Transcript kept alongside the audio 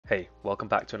Hey, welcome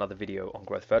back to another video on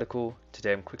Growth Vertical.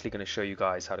 Today I'm quickly going to show you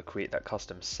guys how to create that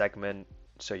custom segment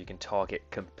so you can target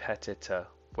competitor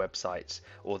websites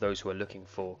or those who are looking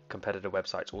for competitor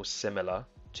websites or similar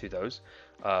to those.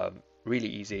 Really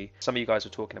easy. Some of you guys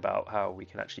were talking about how we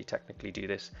can actually technically do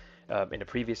this in a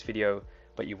previous video,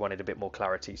 but you wanted a bit more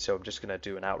clarity. So I'm just going to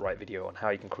do an outright video on how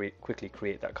you can quickly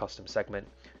create that custom segment.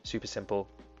 Super simple,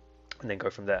 and then go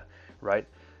from there, right?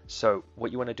 So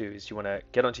what you want to do is you want to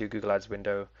get onto your Google Ads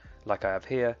window like I have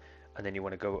here, and then you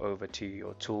want to go over to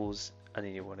your tools, and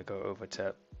then you want to go over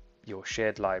to your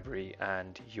shared library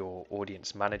and your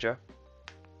audience manager.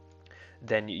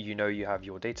 Then you know you have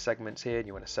your data segments here and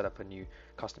you want to set up a new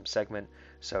custom segment.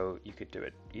 So you could do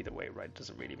it either way, right? It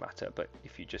doesn't really matter, but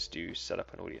if you just do set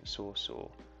up an audience source or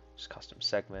just custom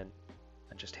segment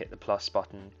and just hit the plus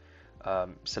button,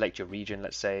 select your region,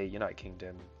 let's say United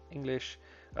Kingdom, English,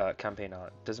 campaign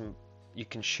art. You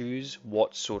can choose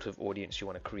what sort of audience you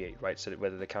want to create, right? So that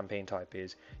whether the campaign type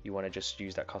is you want to just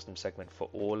use that custom segment for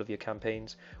all of your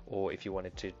campaigns, or if you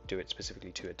wanted to do it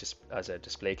specifically to as a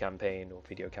display campaign or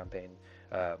video campaign,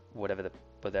 whatever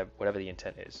the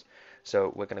intent is.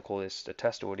 So we're going to call this the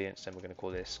test audience, and we're going to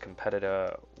call this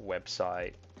competitor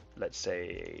website, let's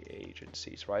say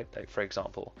agencies, right? Like for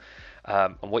example.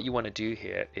 And what you want to do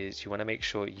here is you want to make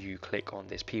sure you click on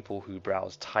this people who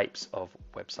browse types of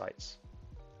websites,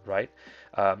 right?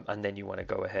 And then you want to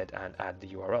go ahead and add the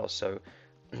URL. So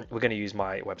we're going to use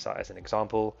my website as an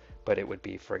example, but it would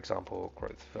be, for example,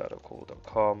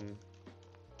 growthvertical.com,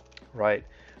 right?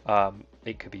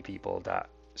 It could be people that,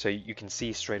 so you can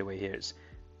see straight away here is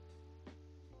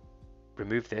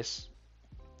remove this,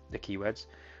 the keywords,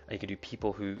 and you can do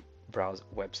people who browse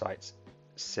websites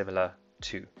similar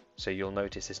to. So you'll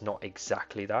notice it's not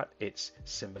exactly that, it's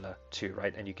similar to,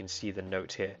 right? And you can see the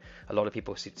note here. A lot of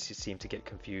people seem to get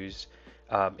confused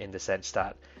in the sense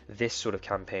that this sort of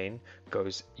campaign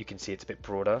goes, you can see it's a bit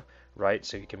broader, right?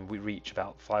 So you can reach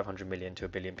about 500 million to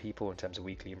 1 billion people in terms of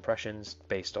weekly impressions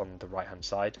based on the right hand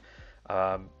side.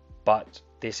 But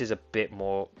this is a bit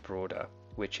more broader,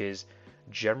 which is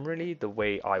generally the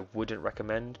way I wouldn't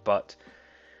recommend, but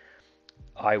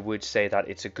I would say that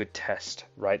it's a good test,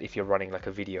 right? If you're running like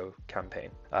a video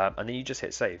campaign, and then you just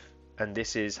hit save. And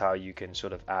this is how you can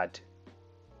sort of add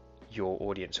your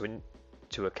audience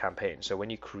into a campaign. So when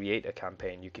you create a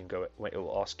campaign, you can go, it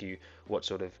will ask you what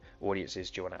sort of audiences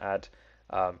do you want to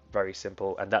add. Very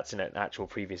simple. And that's in an actual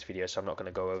previous video, so I'm not going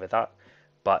to go over that.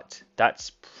 But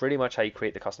that's pretty much how you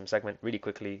create the custom segment really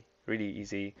quickly, really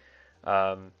easy.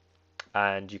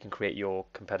 And you can create your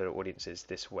competitor audiences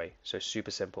this way. So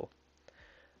super simple.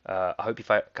 I hope you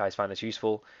guys find this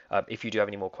useful. If you do have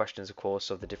any more questions, of course,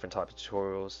 of the different types of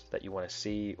tutorials that you want to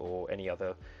see, or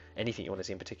anything you want to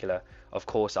see in particular, of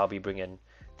course, I'll be bringing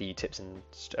the tips,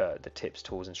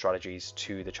 tools, and strategies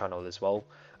to the channel as well.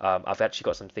 I've actually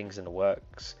got some things in the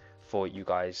works for you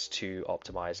guys to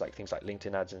optimize, like things like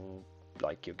LinkedIn ads and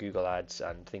like your Google ads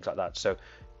and things like that. So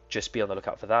just be on the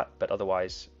lookout for that. But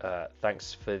otherwise,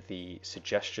 thanks for the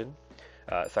suggestion.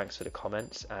 Thanks for the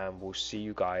comments, and we'll see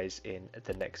you guys in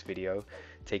the next video.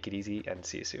 Take it easy and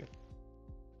see you soon.